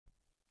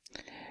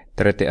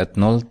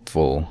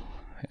3102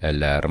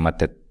 eller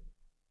matte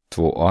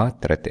 2A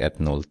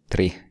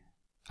 3103.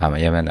 Ja,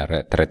 men jag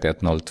menar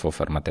 3102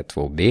 för matte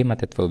 2B,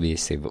 matte 2B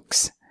Civux.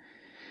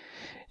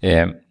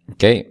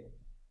 Okej.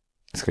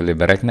 Skulle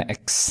beräkna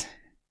x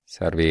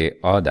så har vi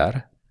A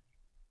där.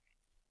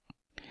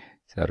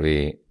 Så har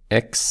vi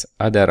x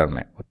adderar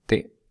med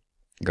 80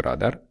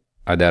 grader.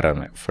 Adderar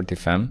med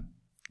 45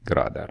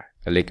 grader.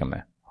 Är lika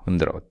med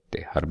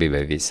 180. Har vi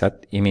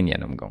bevisat i min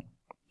genomgång.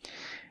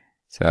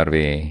 Så har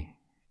vi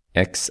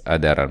x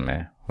adderar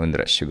med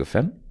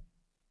 125.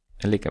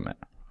 Är lika med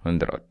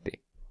 180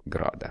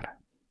 grader.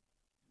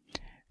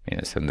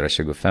 Minus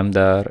 125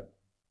 där.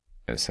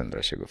 Minus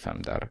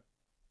 125 där.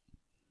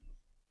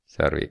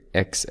 Så har vi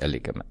x är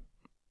lika med.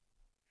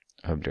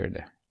 Vad blir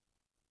det?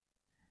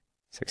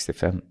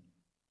 65.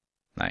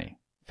 Nej,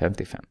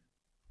 55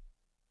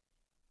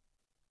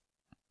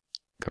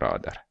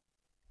 grader.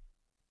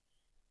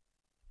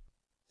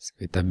 Ska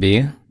vi ta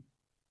B.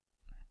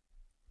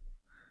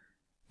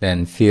 Det är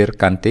en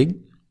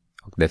fyrkantig.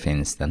 Och det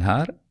finns den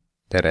här.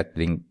 Det är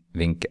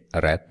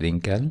rätt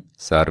vinkel.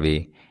 Så har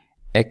vi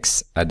x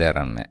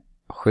adderar med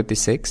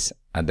 76.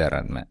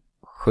 Adderar med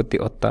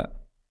 78.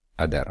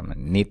 Adderar med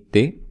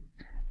 90.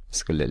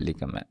 Skulle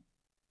lika med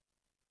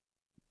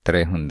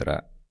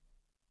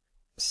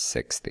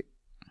 360.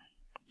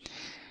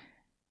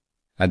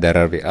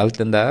 Adderar vi allt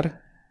den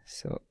där.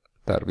 Så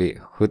tar vi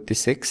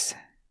 76.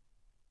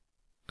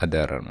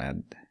 Adderar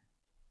med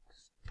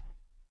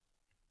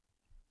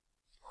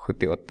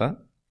 78.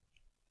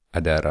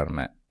 Adderar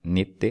med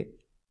 90.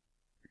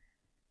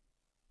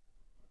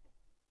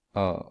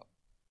 Och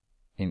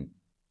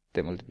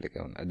inte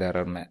multiplikation.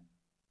 Adderar med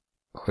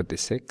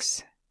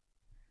 76.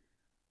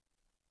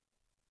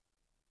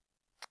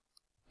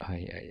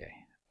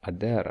 Aj.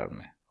 Adderar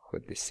med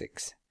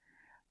 76.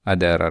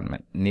 Adderar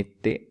med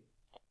 90.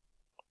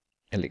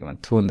 Är lika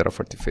med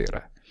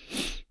 244.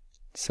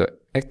 Så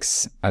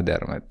x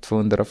adderar med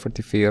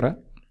 244.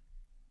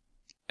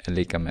 Är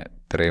lika med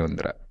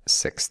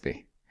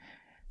 360.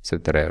 Så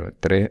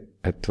 3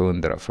 är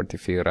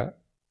 244.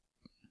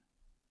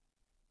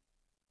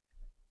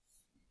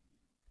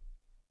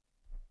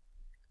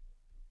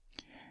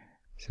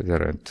 Så där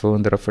är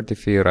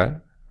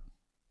 244.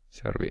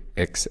 Så har vi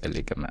x är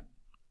lika med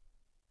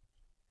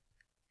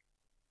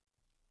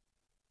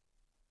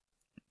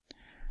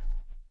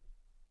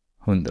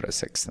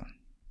 116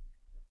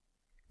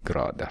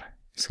 grader.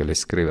 Jag skulle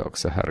skriva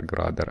också här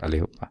grader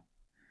allihopa.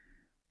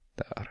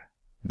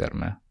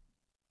 Därmed.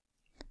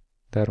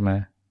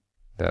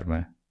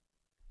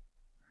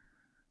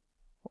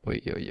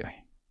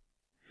 Oj.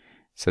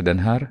 Så den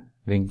här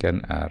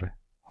vinkeln är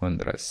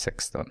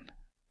 116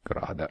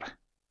 grader.